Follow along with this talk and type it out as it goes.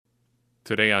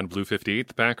Today on Blue 58,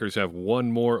 the Packers have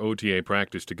one more OTA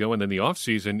practice to go, and then the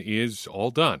offseason is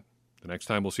all done. The next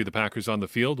time we'll see the Packers on the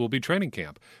field will be training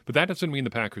camp. But that doesn't mean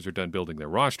the Packers are done building their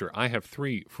roster. I have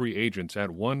 3 free agents at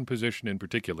one position in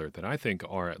particular that I think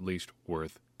are at least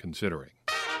worth considering.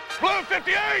 Blue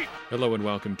 58! Hello and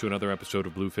welcome to another episode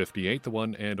of Blue 58, the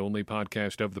one and only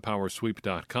podcast of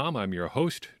thepowersweep.com. I'm your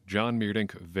host, John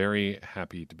Meerdink. Very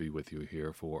happy to be with you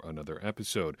here for another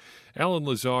episode. Allen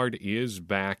Lazard is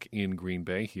back in Green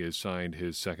Bay. He has signed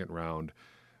his second-round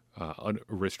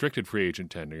restricted free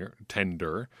agent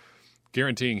tender,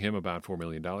 guaranteeing him about $4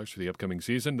 million for the upcoming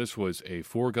season. This was a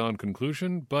foregone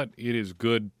conclusion, but it is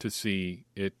good to see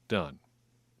it done.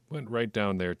 Went right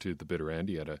down there to the bitter end.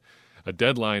 He had a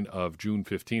deadline of June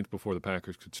 15th before the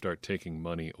Packers could start taking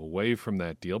money away from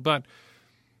that deal. But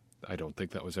I don't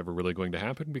think that was ever really going to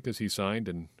happen because he signed,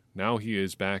 and now he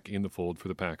is back in the fold for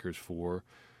the Packers for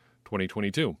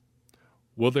 2022.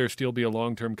 Will there still be a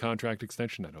long-term contract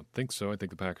extension? I don't think so. I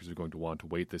think the Packers are going to want to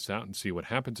wait this out and see what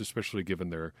happens, especially given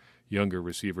their younger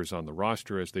receivers on the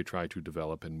roster as they try to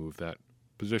develop and move that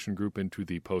position group into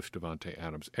the post-Davante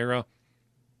Adams era.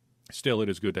 Still, it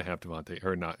is good to have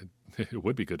it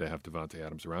would be good to have Davante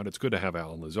Adams around. It's good to have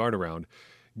Allen Lazard around,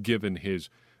 given his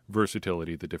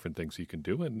versatility, the different things he can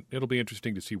do. And it'll be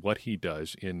interesting to see what he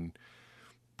does in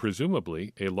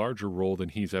presumably a larger role than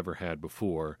he's ever had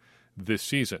before this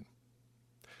season.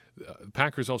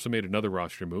 Packers also made another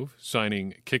roster move,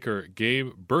 signing kicker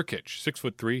Gabe Brkic,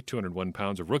 6'3", 201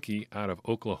 pounds, a rookie out of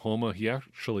Oklahoma. He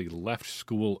actually left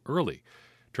school early,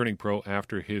 turning pro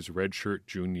after his redshirt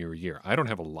junior year. I don't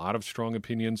have a lot of strong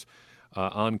opinions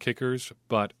on kickers,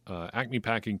 but Acme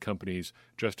Packing Company's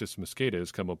Justice Mosqueda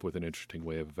has come up with an interesting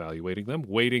way of evaluating them,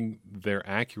 weighting their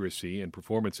accuracy and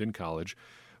performance in college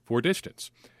for distance.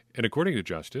 And according to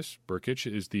Justice, Brkic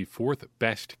is the 4th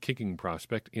best kicking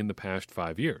prospect in the past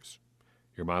 5 years.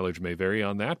 Your mileage may vary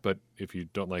on that, but if you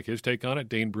don't like his take on it,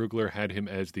 Dane Brugler had him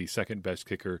as the 2nd best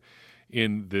kicker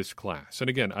in this class. And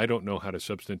again, I don't know how to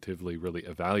substantively really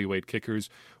evaluate kickers.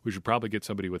 We should probably get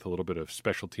somebody with a little bit of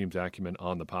special teams acumen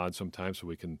on the pod sometime so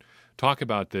we can talk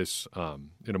about this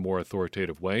in a more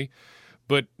authoritative way.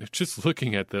 But just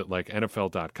looking at the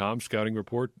NFL.com scouting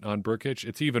report on Brkic,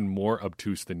 it's even more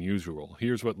obtuse than usual.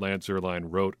 Here's what Lance Zierlein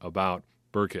wrote about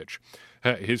Brkic.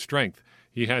 His strength: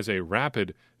 he has a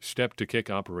rapid step-to-kick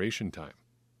operation time.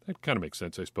 That kind of makes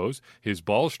sense, I suppose. His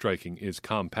ball striking is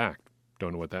compact.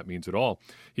 Don't know what that means at all.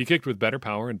 He kicked with better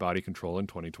power and body control in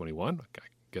 2021. I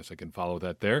guess I can follow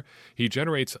that there. He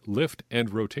generates lift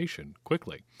and rotation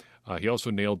quickly. He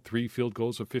also nailed 3 field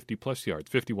goals of 50-plus yards,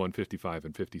 51, 55,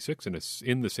 and 56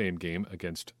 in the same game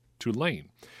against Tulane.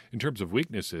 In terms of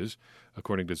weaknesses,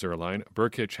 according to Zierlein,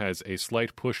 Brkic has a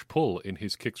slight push-pull in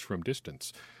his kicks from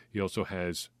distance. He also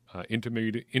has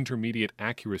intermediate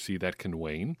accuracy that can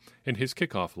wane, and his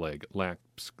kickoff leg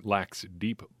lacks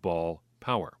deep ball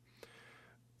power.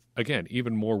 Again,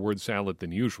 even more word salad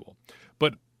than usual.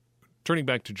 But turning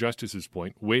back to Justice's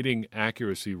point, weighting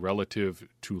accuracy relative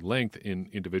to length in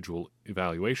individual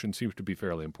evaluation seems to be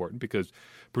fairly important because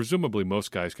presumably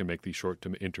most guys can make these short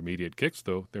to intermediate kicks,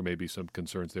 though there may be some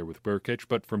concerns there with Brkic.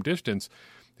 But from distance,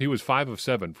 he was 5 of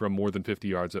 7 from more than 50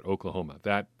 yards at Oklahoma.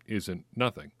 That isn't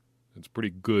nothing. It's a pretty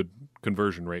good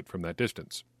conversion rate from that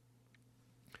distance.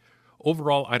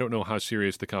 Overall, I don't know how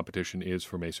serious the competition is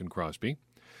for Mason Crosby,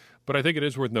 but I think it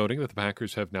is worth noting that the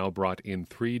Packers have now brought in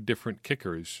 3 different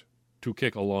kickers to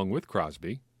kick along with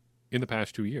Crosby in the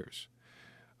past 2 years.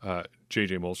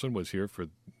 J.J. Molson was here for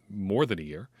more than a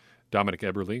year. Dominic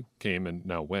Eberle came and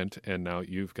now went, and now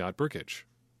you've got Brkic.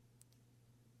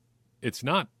 It's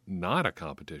not a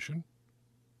competition.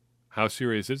 How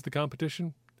serious is the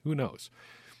competition? Who knows?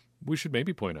 We should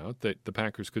maybe point out that the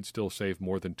Packers could still save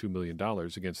more than $2 million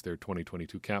against their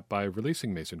 2022 cap by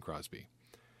releasing Mason Crosby.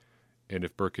 And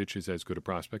if Brkic is as good a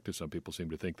prospect as some people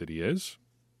seem to think that he is,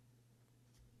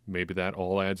 maybe that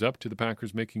all adds up to the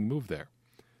Packers making a move there.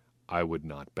 I would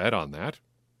not bet on that.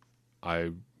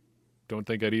 I don't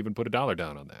think I'd even put $1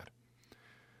 down on that.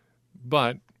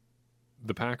 But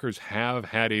the Packers have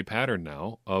had a pattern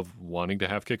now of wanting to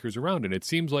have kickers around, and it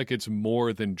seems like it's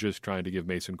more than just trying to give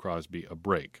Mason Crosby a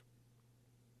break.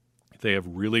 They have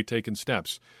really taken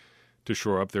steps to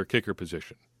shore up their kicker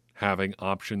position, having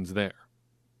options there.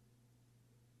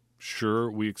 Sure,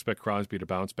 we expect Crosby to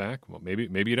bounce back. Well, maybe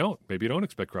you don't. Maybe you don't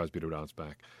expect Crosby to bounce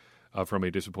back from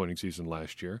a disappointing season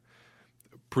last year.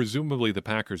 Presumably, the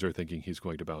Packers are thinking he's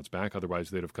going to bounce back. Otherwise,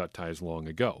 they'd have cut ties long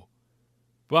ago.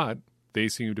 But they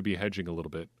seem to be hedging a little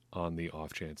bit on the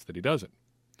off chance that he doesn't.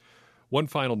 One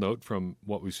final note from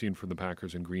what we've seen from the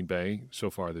Packers in Green Bay so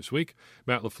far this week.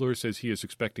 Matt LaFleur says he is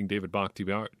expecting David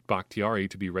Bakhtiari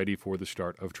to be ready for the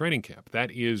start of training camp.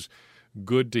 That is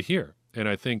good to hear. And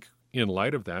I think in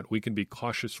light of that, we can be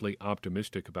cautiously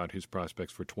optimistic about his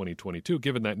prospects for 2022,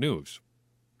 given that news.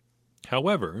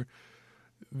 However,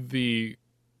 the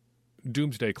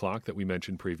doomsday clock that we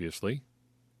mentioned previously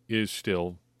is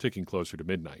still ticking closer to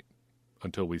midnight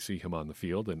until we see him on the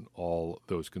field and all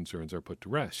those concerns are put to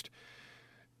rest.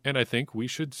 And I think we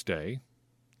should stay,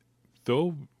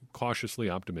 though cautiously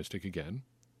optimistic again,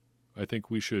 I think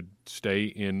we should stay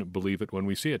in believe it when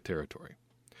we see it territory.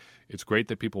 It's great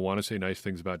that people want to say nice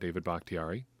things about David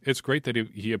Bakhtiari. It's great that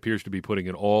he appears to be putting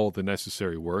in all the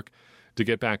necessary work to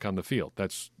get back on the field.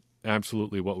 That's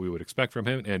absolutely what we would expect from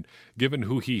him. And given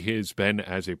who he has been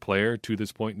as a player to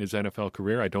this point in his NFL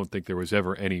career, I don't think there was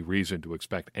ever any reason to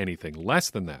expect anything less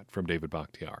than that from David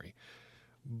Bakhtiari.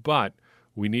 But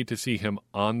we need to see him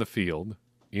on the field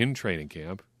in training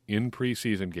camp, in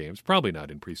preseason games, probably not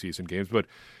in preseason games, but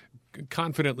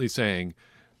confidently saying,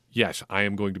 yes, I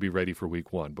am going to be ready for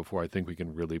week one before I think we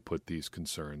can really put these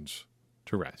concerns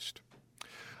to rest.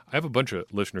 I have a bunch of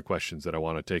listener questions that I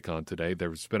want to take on today.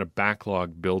 There's been a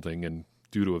backlog building, and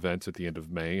due to events at the end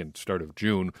of May and start of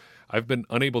June, I've been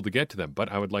unable to get to them, but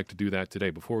I would like to do that today.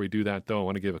 Before we do that, though, I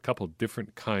want to give a couple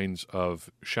different kinds of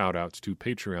shout-outs to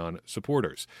Patreon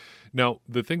supporters. Now,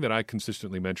 the thing that I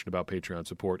consistently mention about Patreon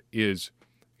support is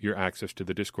your access to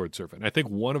the Discord server. And I think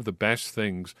one of the best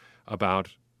things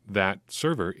about that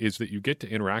server is that you get to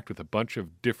interact with a bunch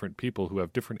of different people who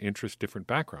have different interests, different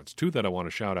backgrounds. Two that I want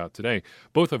to shout out today.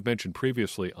 Both I've mentioned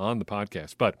previously on the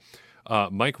podcast, but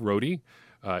Mike Rohde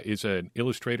is an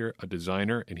illustrator, a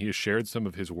designer, and he has shared some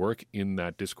of his work in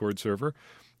that Discord server.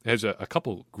 Has a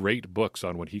couple great books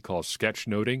on what he calls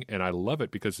sketchnoting, and I love it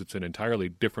because it's an entirely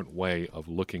different way of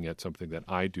looking at something that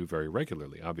I do very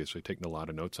regularly. Obviously, taking a lot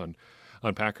of notes on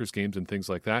Packers games and things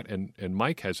like that, and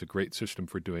Mike has a great system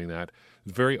for doing that.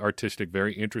 It's very artistic,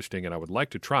 very interesting, and I would like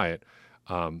to try it.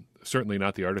 Certainly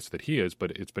not the artist that he is,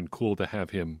 but it's been cool to have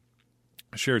him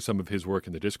share some of his work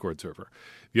in the Discord server.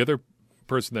 The other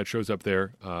person that shows up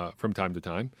there from time to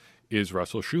time is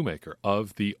Russell Shoemaker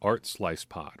of the Art Slice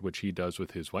Pod, which he does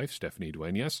with his wife, Stephanie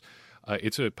Duenas.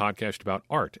 It's a podcast about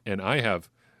art, and I have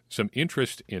some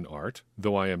interest in art,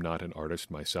 though I am not an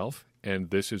artist myself, and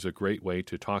this is a great way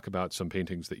to talk about some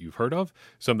paintings that you've heard of,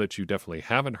 some that you definitely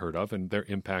haven't heard of, and their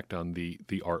impact on the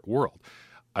art world.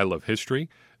 I love history.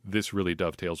 This really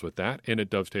dovetails with that, and it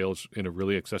dovetails in a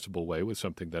really accessible way with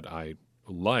something that I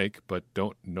like but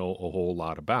don't know a whole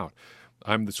lot about.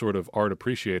 I'm the sort of art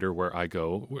appreciator where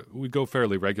we go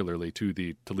fairly regularly to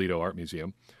the Toledo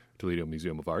Museum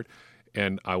of Art,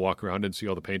 and I walk around and see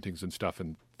all the paintings and stuff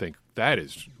and think, that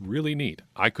is really neat.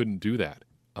 I couldn't do that.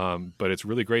 But it's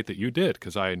really great that you did,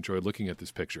 because I enjoyed looking at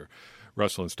this picture.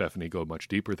 Russell and Stephanie go much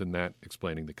deeper than that,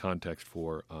 explaining the context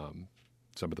for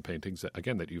some of the paintings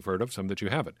that you've heard of, some that you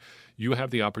haven't. You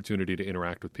have the opportunity to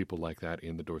interact with people like that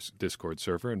in the Discord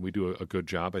server, and we do a good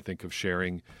job, I think, of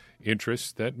sharing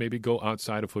interests that maybe go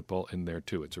outside of football in there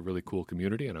too. It's a really cool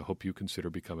community, and I hope you consider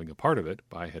becoming a part of it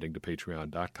by heading to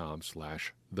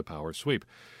patreon.com/thepowersweep.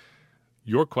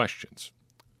 Your questions.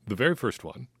 The very first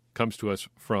one comes to us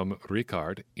from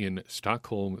Ricard in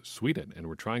Stockholm, Sweden, and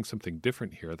we're trying something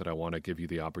different here that I want to give you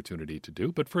the opportunity to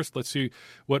do. But first, let's see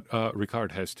what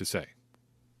Ricard has to say.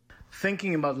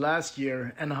 Thinking about last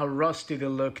year and how rusty they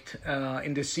looked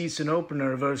in the season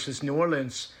opener versus New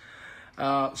Orleans,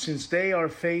 since they are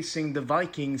facing the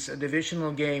Vikings, a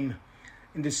divisional game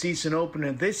in the season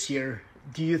opener this year,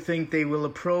 do you think they will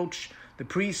approach the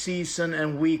preseason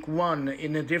and week one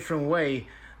in a different way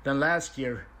than last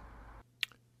year?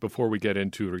 Before we get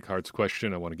into Ricard's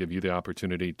question, I want to give you the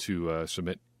opportunity to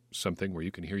submit something where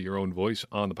you can hear your own voice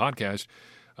on the podcast.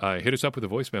 Hit us up with a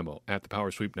voice memo at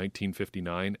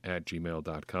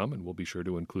thepowersweep1959@gmail.com, and we'll be sure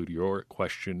to include your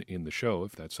question in the show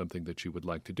if that's something that you would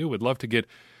like to do. We'd love to get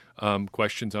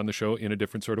questions on the show in a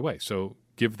different sort of way, so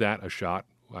give that a shot.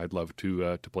 I'd love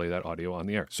to play that audio on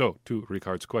the air. So, to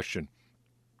Ricard's question,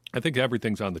 I think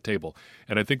everything's on the table,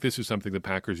 and I think this is something the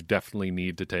Packers definitely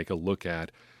need to take a look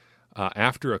at.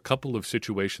 After a couple of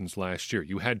situations last year,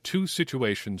 you had two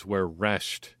situations where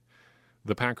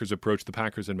the Packers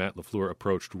and Matt LaFleur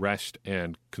approached rest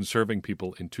and conserving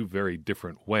people in two very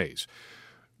different ways.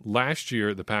 Last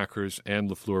year, the Packers and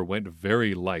LaFleur went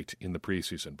very light in the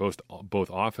preseason, both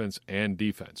offense and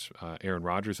defense. Aaron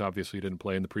Rodgers obviously didn't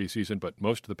play in the preseason, but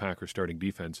most of the Packers starting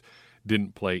defense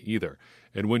didn't play either.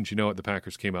 And wouldn't you know it, the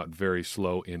Packers came out very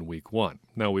slow in week one.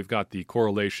 Now, we've got the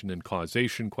correlation and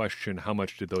causation question. How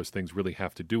much did those things really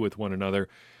have to do with one another?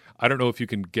 I don't know if you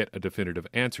can get a definitive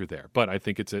answer there, but I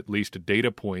think it's at least a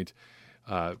data point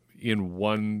in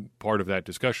one part of that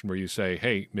discussion where you say,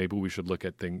 hey, maybe we should look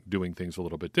at doing things a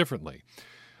little bit differently.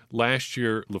 Last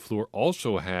year, LaFleur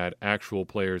also had actual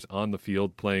players on the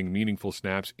field playing meaningful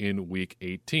snaps in Week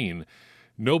 18.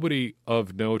 Nobody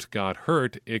of note got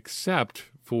hurt except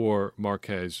for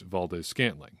Marquez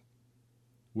Valdes-Scantling,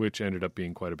 which ended up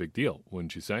being quite a big deal,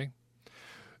 wouldn't you say?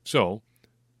 So,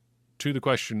 to the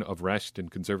question of rest and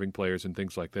conserving players and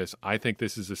things like this, I think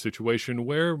this is a situation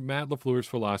where Matt LaFleur's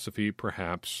philosophy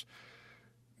perhaps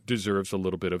deserves a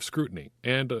little bit of scrutiny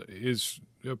and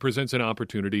presents an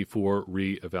opportunity for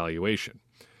reevaluation.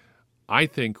 I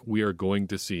think we are going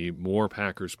to see more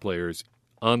Packers players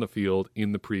on the field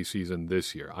in the preseason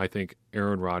this year. I think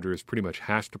Aaron Rodgers pretty much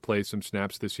has to play some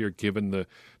snaps this year given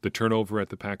the turnover at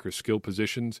the Packers skill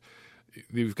positions.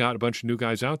 You've got a bunch of new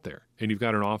guys out there, and you've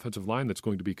got an offensive line that's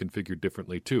going to be configured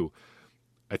differently too.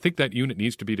 I think that unit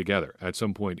needs to be together at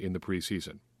some point in the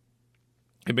preseason.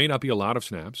 It may not be a lot of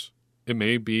snaps. It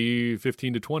may be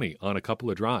 15 to 20 on a couple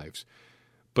of drives,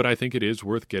 but I think it is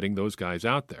worth getting those guys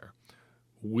out there.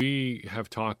 We have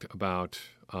talked about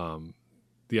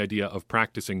the idea of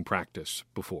practicing practice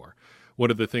before.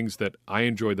 One of the things that I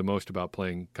enjoyed the most about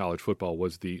playing college football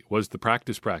was the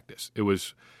practice. It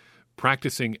was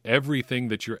practicing everything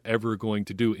that you're ever going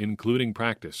to do, including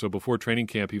practice. So before training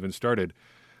camp even started,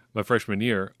 my freshman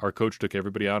year, our coach took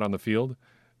everybody out on the field.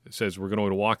 It says we're going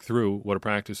to walk through what a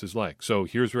practice is like. So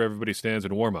here's where everybody stands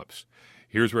in warm-ups.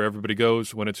 Here's where everybody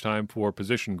goes when it's time for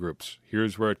position groups.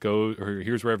 Here's where it goes, or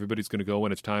here's where everybody's going to go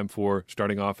when it's time for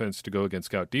starting offense to go against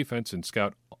scout defense and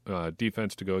scout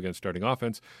defense to go against starting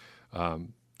offense,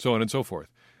 so on and so forth.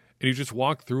 And you just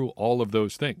walk through all of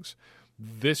those things.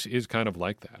 This is kind of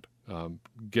like that.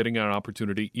 Getting an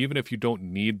opportunity, even if you don't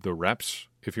need the reps,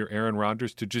 if you're Aaron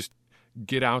Rodgers, to just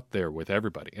get out there with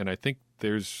everybody. And I think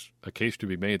there's a case to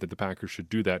be made that the Packers should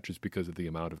do that just because of the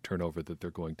amount of turnover that they're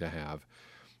going to have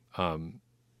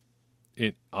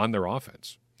on their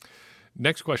offense.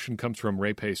 Next question comes from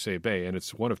Ray Sebe, and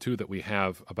it's one of two that we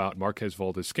have about Marquez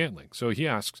Valdes-Scantling. So he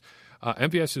asks,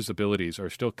 MVS's abilities are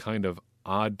still kind of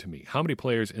odd to me. How many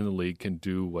players in the league can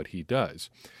do what he does?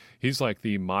 He's like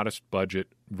the modest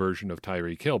budget version of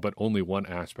Tyreek Hill, but only one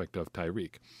aspect of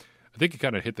Tyreek. I think you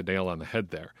kind of hit the nail on the head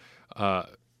there.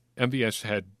 MVS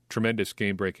had tremendous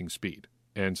game-breaking speed,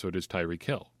 and so does Tyreek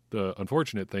Hill. The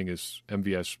unfortunate thing is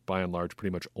MVS, by and large,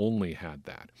 pretty much only had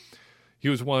that. He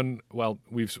was one, well,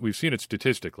 we've seen it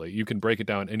statistically. You can break it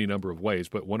down any number of ways,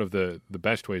 but one of the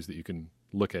best ways that you can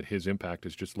look at his impact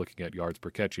is just looking at yards per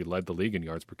catch. He led the league in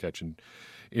yards per catch in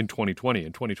 2020.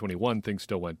 In 2021, things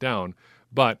still went down,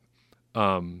 but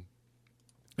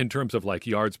in terms of like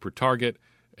yards per target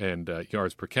and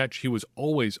yards per catch, he was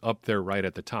always up there right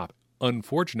at the top.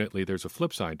 Unfortunately, there's a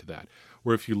flip side to that,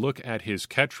 where if you look at his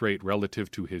catch rate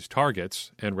relative to his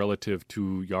targets and relative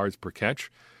to yards per catch,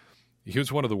 he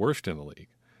was one of the worst in the league.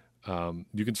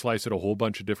 You can slice it a whole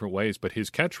bunch of different ways, but his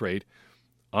catch rate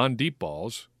on deep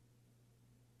balls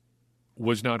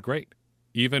was not great.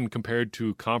 Even compared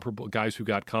to comparable guys who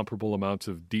got comparable amounts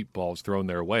of deep balls thrown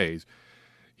their ways,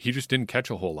 he just didn't catch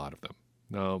a whole lot of them.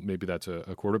 Now, maybe that's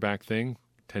a quarterback thing.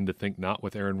 Tend to think not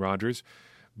with Aaron Rodgers.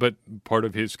 But part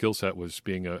of his skill set was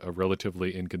being a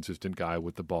relatively inconsistent guy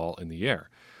with the ball in the air.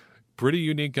 Pretty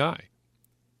unique guy.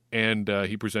 And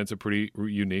he presents a pretty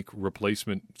unique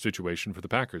replacement situation for the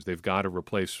Packers. They've got to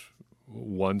replace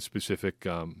one specific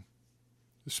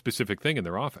thing in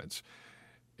their offense.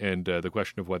 And the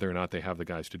question of whether or not they have the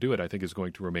guys to do it, I think, is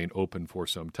going to remain open for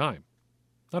some time.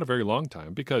 Not a very long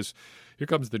time, because here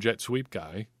comes the jet sweep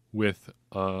guy with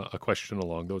a question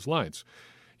along those lines.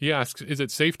 He asks, is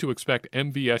it safe to expect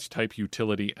MVS-type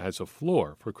utility as a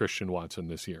floor for Christian Watson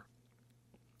this year?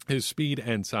 His speed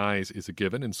and size is a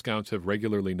given, and scouts have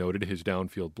regularly noted his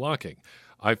downfield blocking.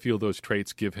 I feel those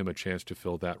traits give him a chance to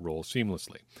fill that role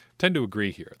seamlessly. Tend to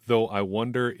agree here, though I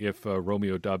wonder if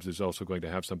Romeo Doubs is also going to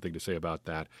have something to say about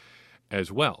that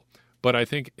as well. But I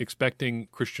think expecting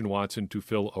Christian Watson to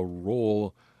fill a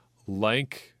role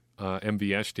like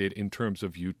MVS did in terms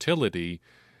of utility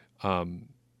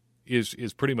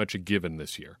is pretty much a given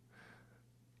this year.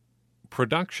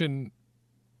 Production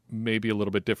may be a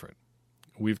little bit different.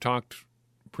 We've talked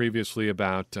previously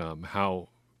about how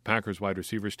Packers wide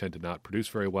receivers tend to not produce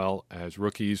very well as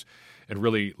rookies, and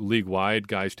really league-wide,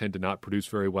 guys tend to not produce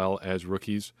very well as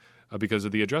rookies because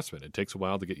of the adjustment. It takes a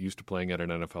while to get used to playing at an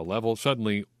NFL level.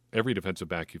 Suddenly, every defensive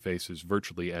back you face is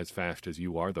virtually as fast as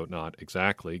you are, though not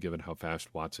exactly, given how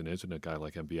fast Watson is and a guy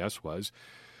like MVS was.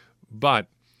 But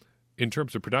in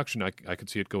terms of production, I could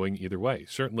see it going either way.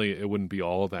 Certainly, it wouldn't be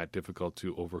all that difficult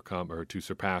to overcome or to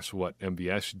surpass what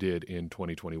MVS did in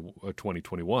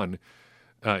 2021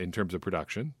 in terms of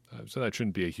production. So that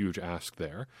shouldn't be a huge ask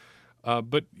there.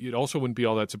 But it also wouldn't be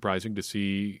all that surprising to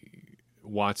see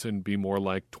Watson be more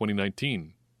like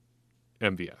 2019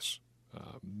 MVS.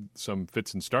 Some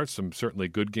fits and starts, some certainly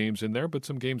good games in there, but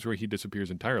some games where he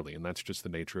disappears entirely, and that's just the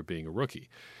nature of being a rookie.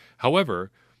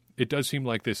 However, it does seem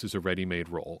like this is a ready-made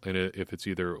role, and if it's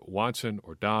either Watson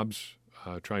or Dobbs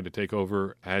trying to take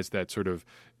over as that sort of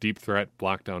deep threat,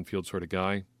 block downfield sort of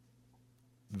guy,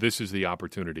 this is the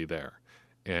opportunity there,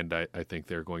 and I think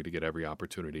they're going to get every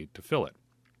opportunity to fill it.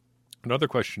 Another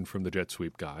question from the Jet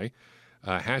Sweep guy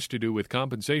has to do with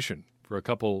compensation for a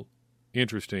couple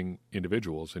interesting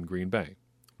individuals in Green Bay.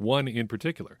 One in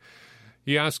particular.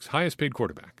 He asks highest paid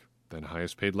quarterback, then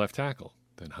highest paid left tackle,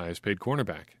 then highest paid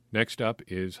cornerback. Next up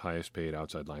is highest paid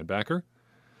outside linebacker.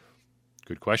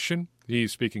 Good question.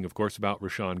 He's speaking, of course, about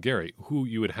Rashawn Gary, who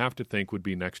you would have to think would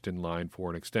be next in line for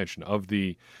an extension. Of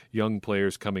the young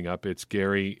players coming up, it's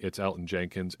Gary, it's Elgton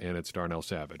Jenkins, and it's Darnell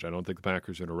Savage. I don't think the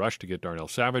Packers are in a rush to get Darnell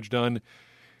Savage done.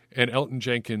 And Elgton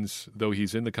Jenkins, though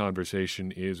he's in the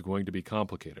conversation, is going to be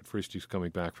complicated. First, he's coming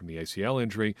back from the ACL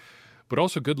injury, but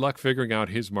also good luck figuring out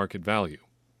his market value.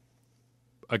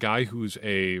 A guy who's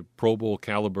a Pro Bowl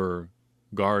caliber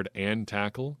guard and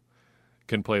tackle,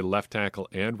 can play left tackle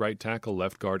and right tackle,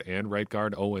 left guard and right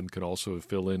guard. And can also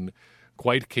fill in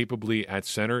quite capably at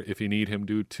center if you need him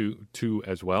to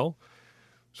as well.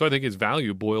 So I think his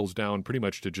value boils down pretty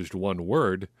much to just one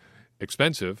word,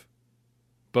 expensive.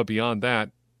 But beyond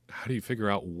that, how do you figure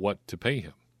out what to pay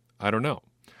him? I don't know.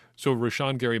 So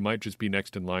Rashawn Gary might just be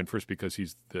next in line, first because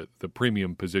he's the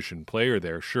premium position player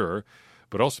there, sure,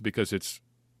 but also because it's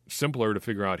simpler to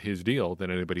figure out his deal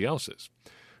than anybody else's.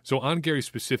 So on Gary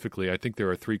specifically, I think there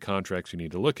are three contracts you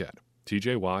need to look at.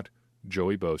 TJ Watt,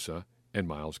 Joey Bosa, and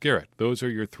Myles Garrett. Those are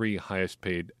your three highest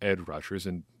paid edge rushers,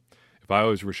 and if I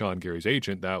was Rashawn Gary's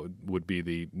agent, that would be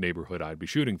the neighborhood I'd be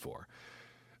shooting for.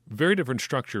 Very different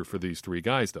structure for these three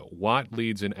guys, though. Watt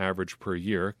leads in average per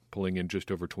year, pulling in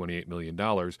just over $28 million.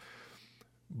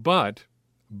 But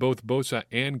both Bosa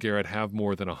and Garrett have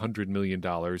more than $100 million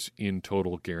in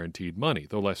total guaranteed money.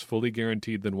 Though less fully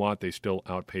guaranteed than Watt, they still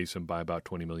outpace him by about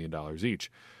 $20 million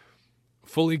each.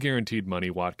 Fully guaranteed money,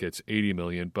 Watt gets $80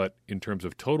 million, but in terms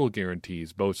of total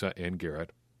guarantees, Bosa and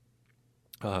Garrett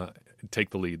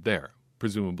take the lead there.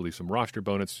 Presumably some roster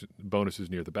bonuses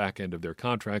near the back end of their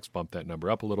contracts bump that number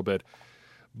up a little bit,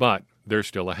 but they're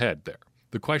still ahead there.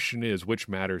 The question is, which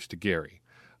matters to Gary?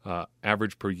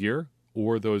 Average per year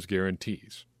or those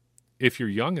guarantees? If you're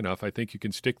young enough, I think you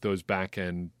can stick those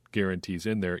back-end guarantees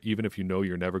in there, even if you know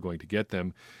you're never going to get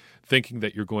them, thinking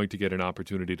that you're going to get an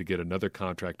opportunity to get another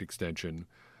contract extension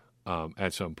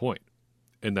at some point.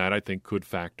 And that, I think, could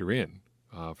factor in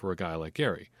for a guy like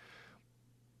Gary.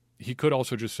 He could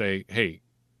also just say, hey,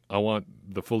 I want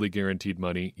the fully guaranteed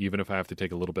money, even if I have to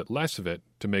take a little bit less of it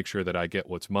to make sure that I get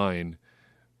what's mine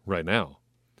right now.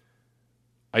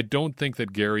 I don't think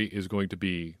that Gary is going to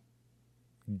be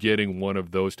getting one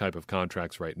of those type of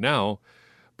contracts right now,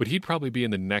 but he'd probably be in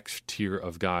the next tier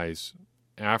of guys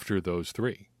after those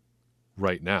three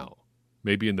right now,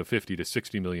 maybe in the $50 to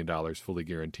 $60 million fully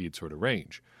guaranteed sort of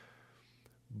range.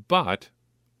 But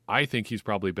I think he's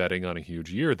probably betting on a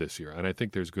huge year this year, and I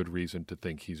think there's good reason to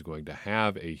think he's going to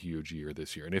have a huge year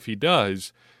this year. And if he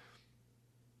does,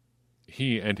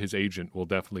 he and his agent will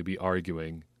definitely be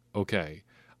arguing, okay,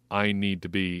 I need to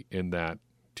be in that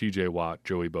TJ Watt,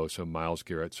 Joey Bosa, Myles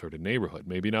Garrett sort of neighborhood.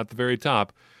 Maybe not the very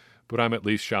top, but I'm at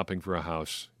least shopping for a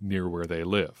house near where they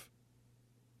live.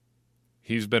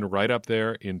 He's been right up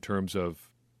there in terms of,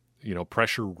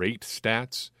 pressure rate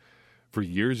stats for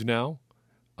years now.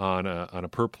 On a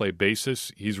per play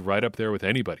basis, he's right up there with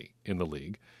anybody in the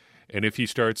league. And if he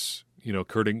starts,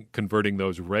 converting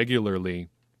those regularly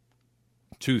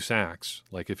to sacks,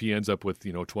 like if he ends up with,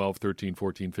 12, 13,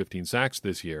 14, 15 sacks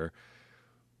this year,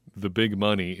 the big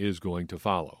money is going to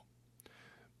follow.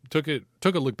 Took a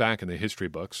look back in the history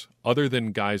books, other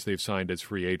than guys they've signed as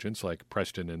free agents like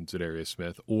Preston and Zadarius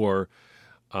Smith, or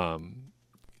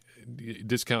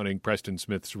discounting Preston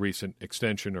Smith's recent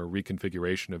extension or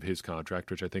reconfiguration of his contract,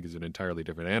 which I think is an entirely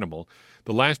different animal.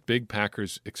 The last big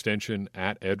Packers extension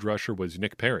at edge rusher was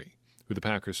Nick Perry, who the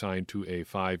Packers signed to a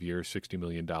 5-year, $60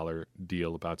 million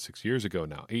deal about 6 years ago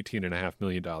now, $18.5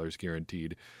 million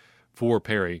guaranteed for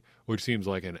Perry, which seems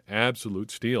like an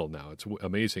absolute steal now. It's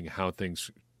amazing how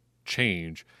things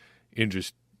change in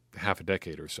just half a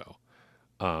decade or so.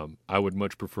 I would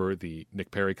much prefer the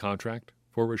Nick Perry contract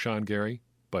for Rashawn Gary,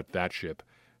 but that ship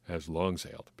has long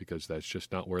sailed because that's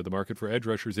just not where the market for edge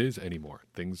rushers is anymore.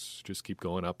 Things just keep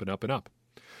going up and up and up.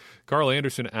 Carl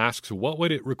Anderson asks, what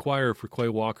would it require for Quay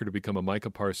Walker to become a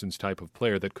Micah Parsons type of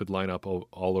player that could line up all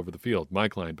over the field?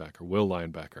 Mike linebacker, will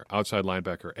linebacker, outside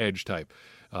linebacker, edge type,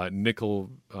 nickel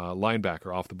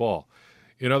linebacker off the ball.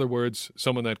 In other words,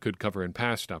 someone that could cover and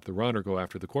pass, stop the run, or go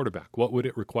after the quarterback. What would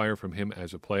it require from him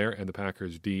as a player and the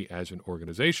Packers D as an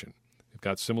organization? They've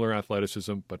got similar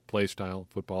athleticism, but play style,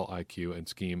 football IQ, and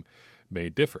scheme may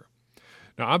differ.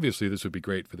 Now, obviously, this would be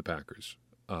great for the Packers.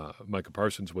 Micah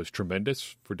Parsons was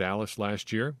tremendous for Dallas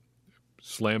last year.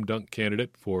 Slam dunk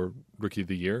candidate for Rookie of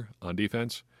the Year on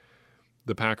defense.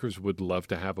 The Packers would love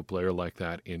to have a player like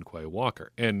that in Quay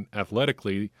Walker. And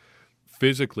athletically,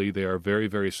 physically, they are very,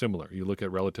 very similar. You look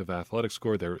at relative athletic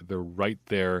score, they're right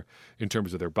there in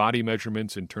terms of their body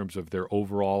measurements, in terms of their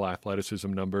overall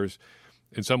athleticism numbers.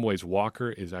 In some ways, Walker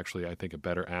is actually, I think, a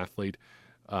better athlete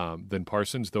than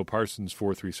Parsons, though Parsons'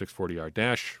 4.36 40-yard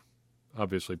dash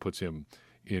obviously puts him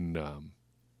in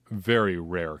very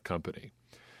rare company.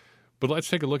 But let's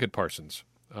take a look at Parsons,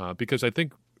 because I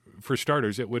think, for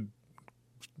starters, it would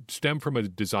stem from a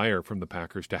desire from the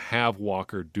Packers to have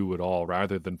Walker do it all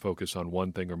rather than focus on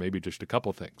one thing or maybe just a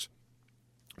couple things.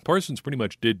 Parsons pretty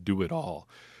much did do it all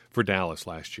for Dallas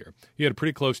last year. He had a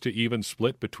pretty close to even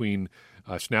split between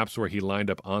snaps where he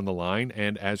lined up on the line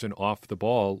and as an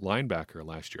off-the-ball linebacker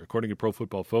last year. According to Pro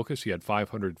Football Focus, he had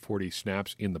 540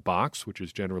 snaps in the box, which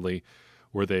is generally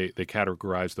where they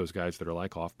categorize those guys that are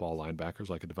like off-ball linebackers,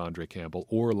 like a Devondre Campbell,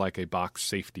 or like a box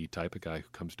safety type, a guy who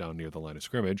comes down near the line of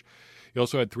scrimmage. He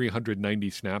also had 390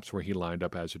 snaps where he lined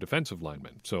up as a defensive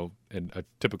lineman, and a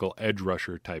typical edge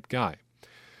rusher type guy.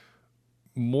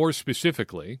 More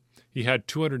specifically, he had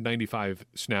 295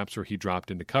 snaps where he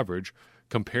dropped into coverage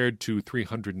compared to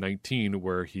 319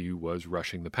 where he was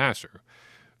rushing the passer.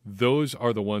 Those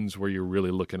are the ones where you're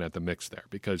really looking at the mix there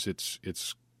because it's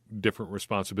different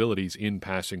responsibilities in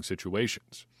passing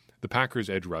situations. The Packers'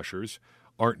 edge rushers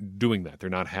aren't doing that. They're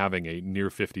not having a near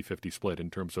 50-50 split in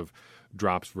terms of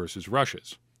drops versus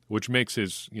rushes, which makes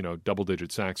his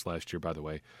double-digit sacks last year, by the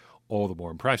way, all the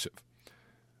more impressive.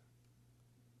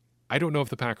 I don't know if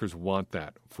the Packers want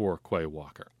that for Quay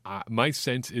Walker. My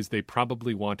sense is they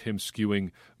probably want him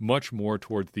skewing much more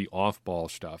towards the off-ball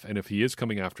stuff, and if he is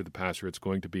coming after the passer, it's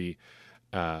going to be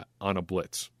on a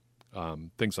blitz.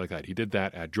 Things like that. He did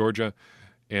that at Georgia,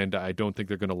 and I don't think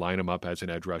they're going to line him up as an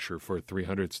edge rusher for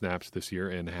 300 snaps this year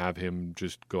and have him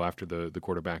just go after the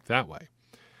quarterback that way.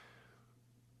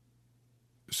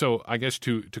 So I guess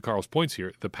to Carl's points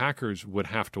here, the Packers would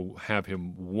have to have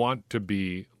him want to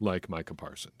be like Micah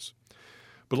Parsons.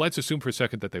 But let's assume for a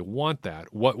second that they want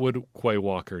that. What would Quay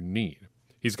Walker need?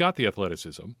 He's got the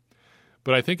athleticism,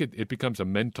 but I think it becomes a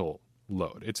mental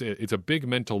load. It's a big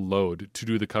mental load to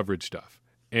do the coverage stuff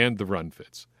and the run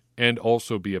fits and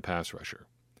also be a pass rusher.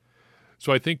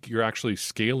 So I think you're actually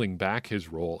scaling back his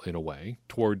role in a way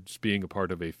towards being a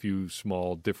part of a few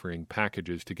small differing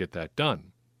packages to get that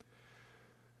done.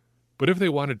 But if they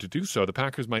wanted to do so, the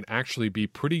Packers might actually be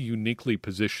pretty uniquely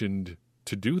positioned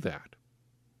to do that.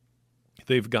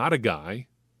 They've got a guy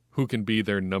who can be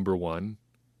their number one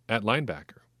at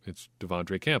linebacker. It's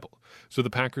Devondre Campbell. So the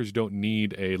Packers don't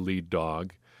need a lead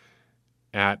dog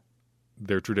at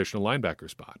their traditional linebacker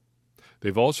spot.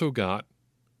 They've also got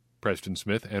Preston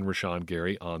Smith and Rashawn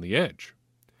Gary on the edge.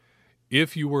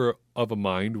 If you were of a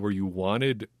mind where you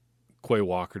wanted Quay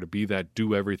Walker to be that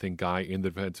do-everything guy in the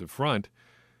defensive front,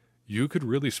 you could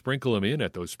really sprinkle him in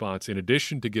at those spots in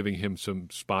addition to giving him some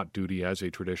spot duty as a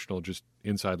traditional just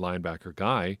inside linebacker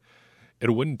guy. It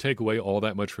wouldn't take away all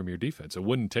that much from your defense. It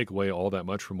wouldn't take away all that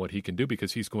much from what he can do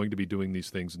because he's going to be doing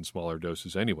these things in smaller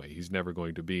doses anyway. He's never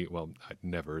going to be, well,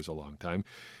 never is a long time.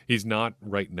 He's not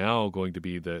right now going to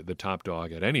be the top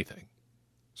dog at anything.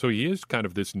 So he is kind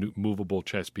of this new movable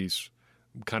chess piece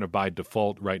kind of by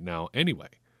default right now anyway.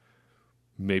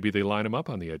 Maybe they line him up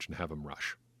on the edge and have him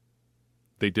rush.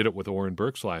 They did it with Oren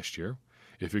Burks last year.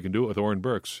 If you can do it with Oren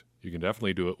Burks, you can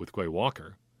definitely do it with Quay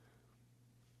Walker.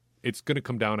 It's going to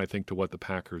come down, I think, to what the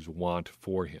Packers want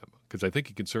for him, because I think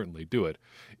he can certainly do it.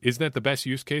 Isn't that the best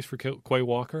use case for Quay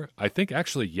Walker? I think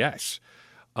actually yes.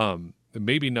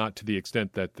 Maybe not to the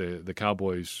extent that the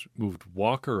Cowboys moved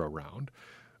Walker around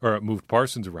or moved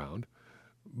Parsons around,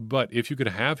 but if you could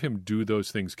have him do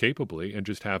those things capably and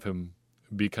just have him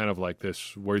be kind of like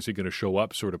this, where's he going to show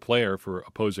up sort of player for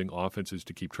opposing offenses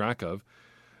to keep track of,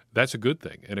 that's a good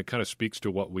thing. And it kind of speaks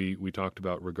to what we talked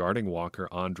about regarding Walker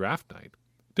on draft night.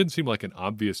 Didn't seem like an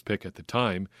obvious pick at the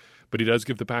time, but he does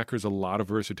give the Packers a lot of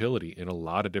versatility in a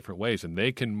lot of different ways, and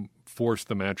they can force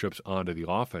the matchups onto the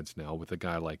offense now with a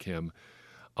guy like him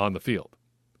on the field.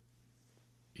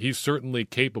 He's certainly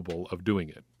capable of doing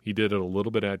it. He did it a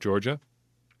little bit at Georgia.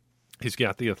 He's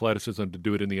got the athleticism to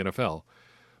do it in the NFL.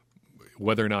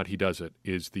 Whether or not he does it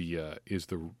is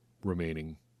the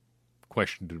remaining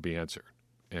question to be answered,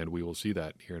 and we will see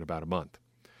that here in about a month.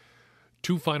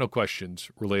 2 final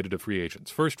questions related to free agents.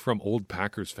 First, from old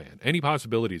Packers fan. Any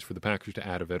possibilities for the Packers to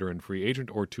add a veteran free agent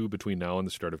or two between now and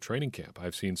the start of training camp?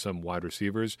 I've seen some wide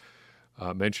receivers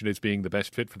mentioned as being the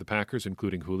best fit for the Packers,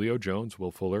 including Julio Jones,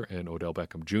 Will Fuller, and Odell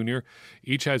Beckham Jr.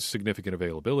 Each has significant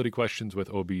availability questions,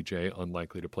 with OBJ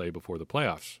unlikely to play before the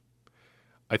playoffs.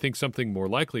 I think something more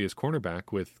likely is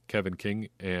cornerback, with Kevin King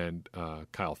and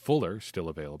Kyle Fuller still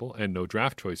available and no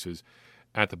draft choices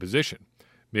at the position.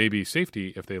 Maybe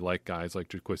safety if they like guys like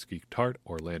Jaquiski Tartt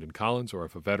or Landon Collins, or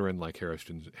if a veteran like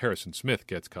Harrison Smith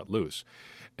gets cut loose.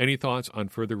 Any thoughts on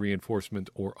further reinforcement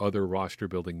or other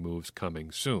roster-building moves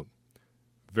coming soon?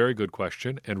 Very good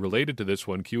question. And related to this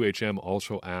one, QHM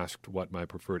also asked what my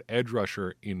preferred edge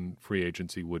rusher in free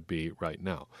agency would be right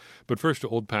now. But first, to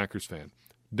old Packers fan,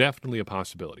 definitely a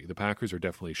possibility. The Packers are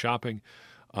definitely shopping.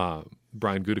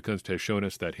 Brian Gutekunst has shown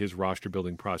us that his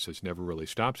roster-building process never really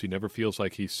stops. He never feels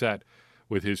like he's set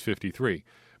with his 53.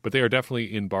 But they are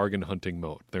definitely in bargain hunting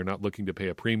mode. They're not looking to pay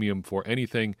a premium for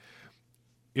anything.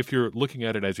 If you're looking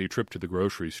at it as a trip to the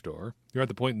grocery store, you're at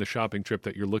the point in the shopping trip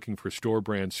that you're looking for store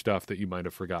brand stuff that you might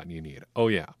have forgotten you need. Oh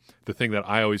yeah, the thing that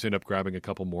I always end up grabbing a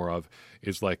couple more of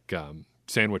is like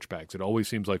sandwich bags. It always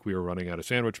seems like we are running out of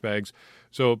sandwich bags,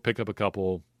 so pick up a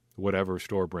couple whatever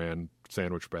store brand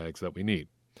sandwich bags that we need.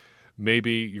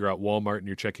 Maybe you're at Walmart and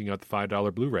you're checking out the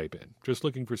 $5 Blu-ray bin, just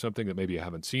looking for something that maybe you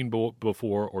haven't seen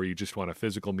before, or you just want a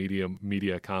physical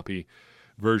media copy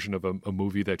version of a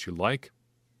movie that you like.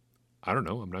 I don't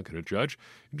know. I'm not going to judge.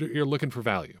 You're looking for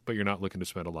value, but you're not looking to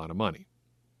spend a lot of money.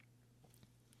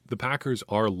 The Packers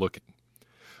are looking,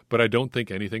 but I don't think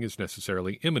anything is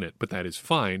necessarily imminent, but that is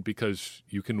fine because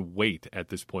you can wait at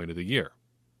this point of the year.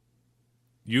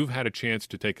 You've had a chance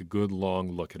to take a good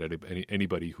long look at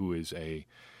anybody who is a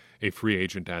free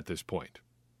agent at this point.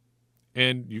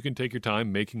 And you can take your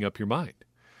time making up your mind.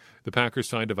 The Packers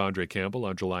signed Devondre Campbell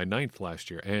on July 9th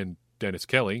last year and Dennis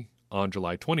Kelly on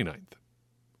July 29th.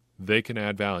 They can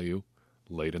add value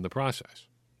late in the process.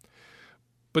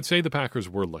 But say the Packers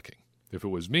were looking. If it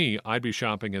was me, I'd be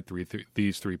shopping at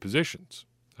these three positions.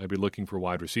 I'd be looking for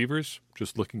wide receivers,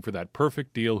 just looking for that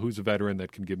perfect deal who's a veteran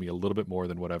that can give me a little bit more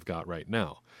than what I've got right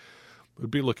now.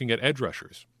 I'd be looking at edge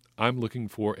rushers. I'm looking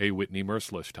for a Whitney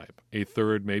Mercilus type, a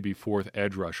third, maybe fourth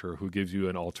edge rusher who gives you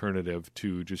an alternative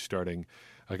to just starting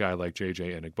a guy like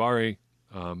J.J. Enagbare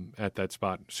at that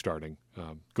spot,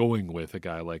 going with a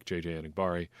guy like J.J.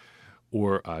 Enagbare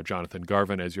or Jonathan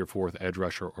Garvin as your fourth edge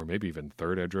rusher, or maybe even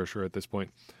third edge rusher at this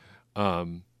point,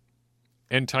 and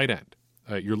tight end.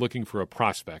 You're looking for a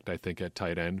prospect, I think, at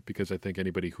tight end, because I think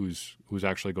anybody who's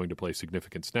actually going to play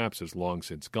significant snaps is long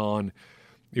since gone.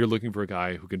 You're looking for a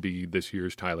guy who can be this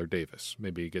year's Tyler Davis.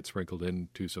 Maybe get sprinkled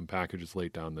into some packages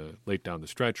late down the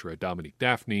stretch, or a Dominique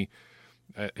Daphne,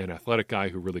 an athletic guy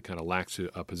who really kind of lacks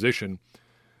a position.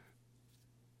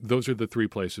 Those are the three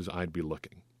places I'd be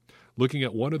looking. Looking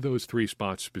at one of those three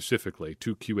spots specifically,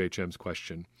 to QHM's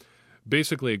question,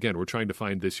 basically, again, we're trying to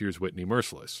find this year's Whitney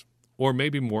Mercilus, or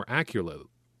maybe more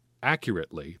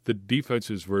accurately, the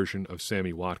defense's version of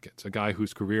Sammy Watkins, a guy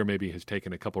whose career maybe has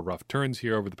taken a couple rough turns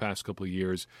here over the past couple of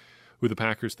years, who the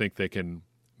Packers think they can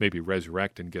maybe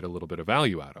resurrect and get a little bit of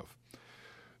value out of.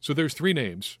 So there's three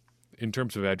names in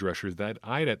terms of edge rushers that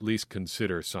I'd at least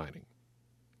consider signing: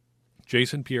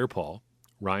 Jason Pierre-Paul,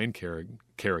 Ryan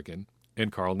Kerrigan,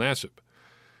 and Carl Nassib.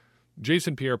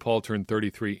 Jason Pierre-Paul turned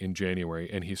 33 in January,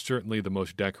 and he's certainly the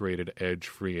most decorated edge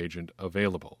free agent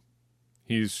available.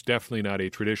 He's definitely not a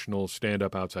traditional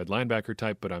stand-up outside linebacker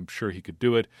type, but I'm sure he could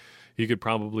do it. He could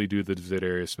probably do the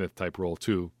Za'Darius Smith type role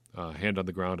too, hand on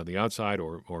the ground on the outside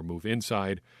or move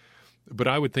inside. But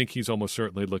I would think he's almost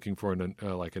certainly looking for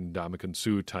like an Ndamukong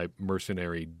Suh type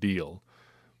mercenary deal.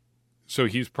 So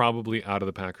he's probably out of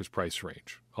the Packers' price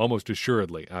range, almost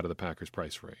assuredly out of the Packers'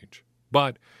 price range.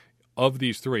 But of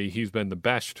these three, he's been the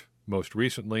best most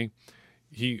recently.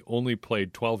 He only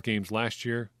played 12 games last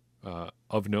year,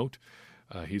 of note.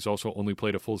 He's also only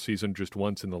played a full season just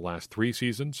once in the last 3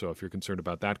 seasons. So if you're concerned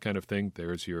about that kind of thing,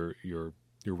 there's your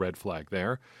red flag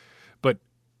there. But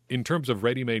in terms of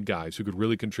ready-made guys who could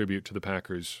really contribute to the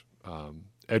Packers'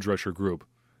 edge rusher group,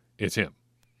 it's him.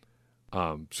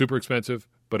 Super expensive,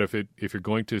 but if you're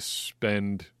going to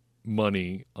spend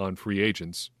money on free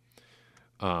agents,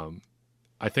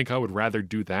 I think I would rather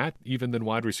do that even than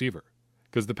wide receiver,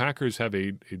 because the Packers have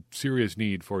a serious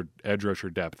need for edge rusher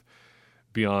depth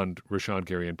beyond Rashawn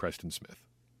Gary and Preston Smith.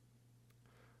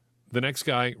 The next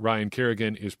guy, Ryan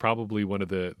Kerrigan, is probably one of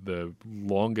the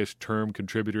longest-term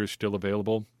contributors still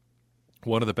available,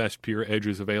 one of the best pure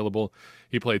edges available.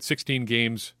 He played 16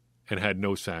 games and had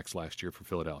no sacks last year for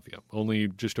Philadelphia, only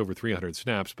just over 300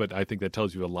 snaps, but I think that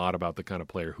tells you a lot about the kind of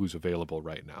player who's available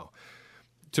right now.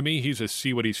 To me, he's a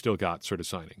see-what-he's-still-got sort of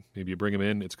signing. Maybe you bring him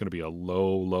in, it's going to be a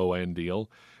low-end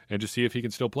deal, and just see if he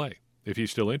can still play, if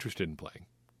he's still interested in playing.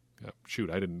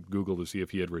 I didn't Google to see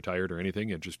if he had retired or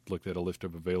anything, and just looked at a list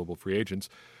of available free agents.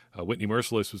 Whitney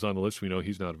Mercilus was on the list. We know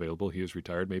he's not available. He is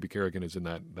retired. Maybe Kerrigan is in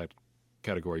that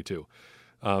category too.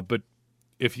 But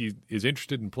if he is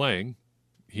interested in playing,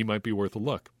 he might be worth a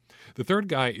look. The third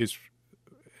guy is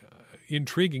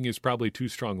intriguing is probably too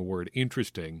strong a word.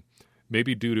 Interesting,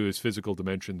 maybe due to his physical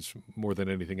dimensions more than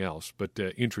anything else, but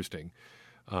interesting.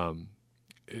 Carl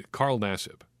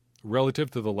Nassib.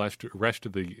 Relative to the rest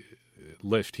of the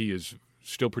list, he is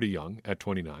still pretty young at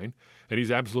 29, and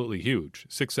he's absolutely huge,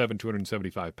 6'7",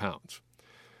 275 pounds.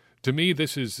 To me,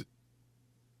 this is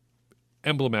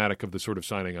emblematic of the sort of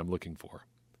signing I'm looking for.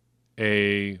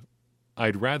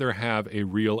 I'd rather have a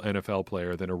real NFL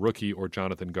player than a rookie or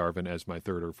Jonathan Garvin as my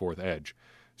third or fourth edge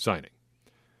signing.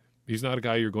 He's not a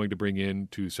guy you're going to bring in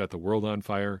to set the world on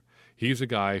fire. He's a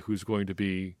guy who's going to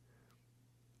be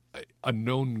a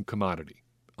known commodity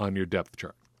on your depth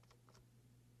chart.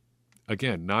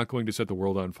 Again, not going to set the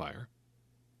world on fire.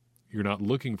 You're not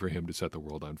looking for him to set the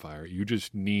world on fire. You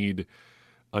just need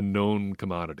a known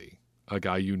commodity, a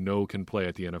guy you know can play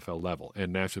at the NFL level,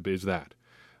 and Nassib is that.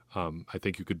 I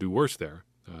think you could do worse there.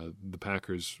 The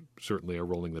Packers certainly are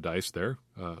rolling the dice there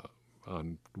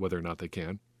on whether or not they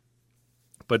can.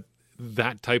 But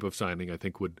that type of signing, I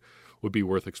think, would be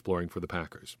worth exploring for the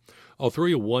Packers. I'll throw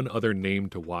you one other name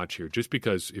to watch here, just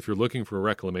because if you're looking for a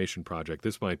reclamation project,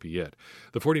 this might be it.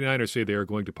 The 49ers say they are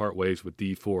going to part ways with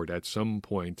Dee Ford at some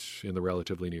point in the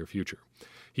relatively near future.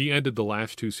 He ended the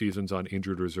last 2 seasons on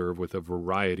injured reserve with a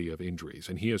variety of injuries,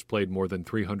 and he has played more than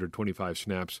 325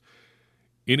 snaps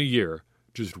in a year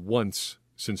just once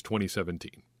since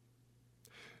 2017.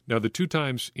 Now, the 2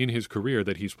 times in his career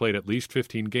that he's played at least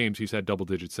 15 games, he's had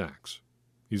double-digit sacks.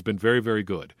 He's been very, very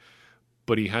good.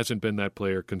 But he hasn't been that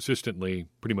player consistently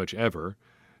pretty much ever,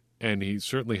 and he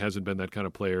certainly hasn't been that kind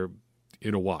of player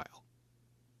in a while.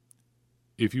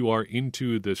 If you are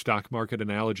into the stock market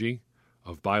analogy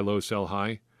of buy low, sell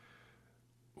high,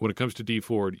 when it comes to Dee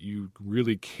Ford, you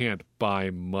really can't buy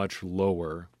much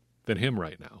lower than him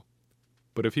right now.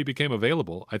 But if he became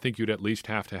available, I think you'd at least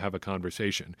have to have a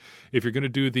conversation. If you're going to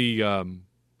do the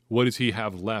what does he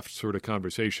have left sort of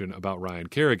conversation about Ryan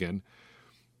Kerrigan,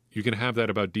 you can have that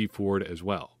about Dee Ford as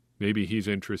well. Maybe he's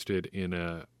interested in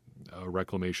a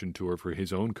reclamation tour for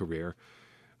his own career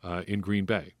in Green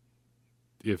Bay.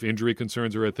 If injury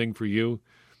concerns are a thing for you,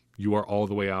 you are all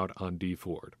the way out on Dee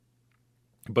Ford.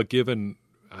 But given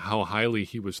how highly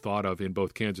he was thought of in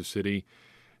both Kansas City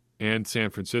and San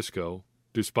Francisco,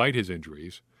 despite his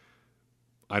injuries,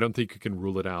 I don't think you can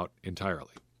rule it out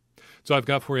entirely. So I've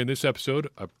got for you in this episode,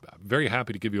 I'm very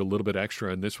happy to give you a little bit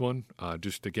extra in this one.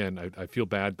 Just again, I feel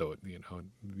bad though.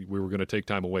 We were going to take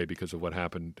time away because of what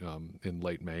happened in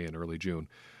late May and early June.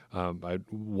 I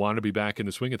want to be back in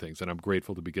the swing of things, and I'm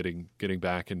grateful to be getting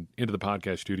back into the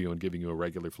podcast studio and giving you a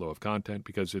regular flow of content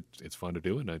because it's fun to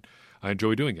do, and I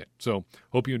enjoy doing it. So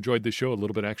hope you enjoyed this show, a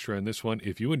little bit extra in this one.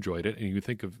 If you enjoyed it and you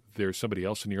think there's somebody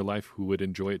else in your life who would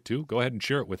enjoy it too, go ahead and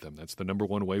share it with them. That's the number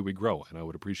one way we grow, and I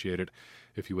would appreciate it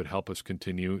if you would help us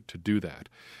continue to do that.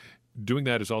 Doing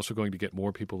that is also going to get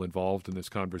more people involved in this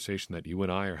conversation that you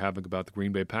and I are having about the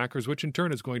Green Bay Packers, which in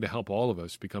turn is going to help all of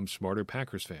us become smarter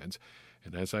Packers fans.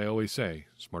 And as I always say,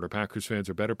 smarter Packers fans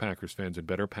are better Packers fans, and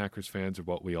better Packers fans are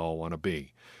what we all want to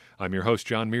be. I'm your host,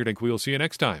 John Meerdink. We will see you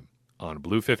next time on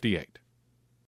Blue 58.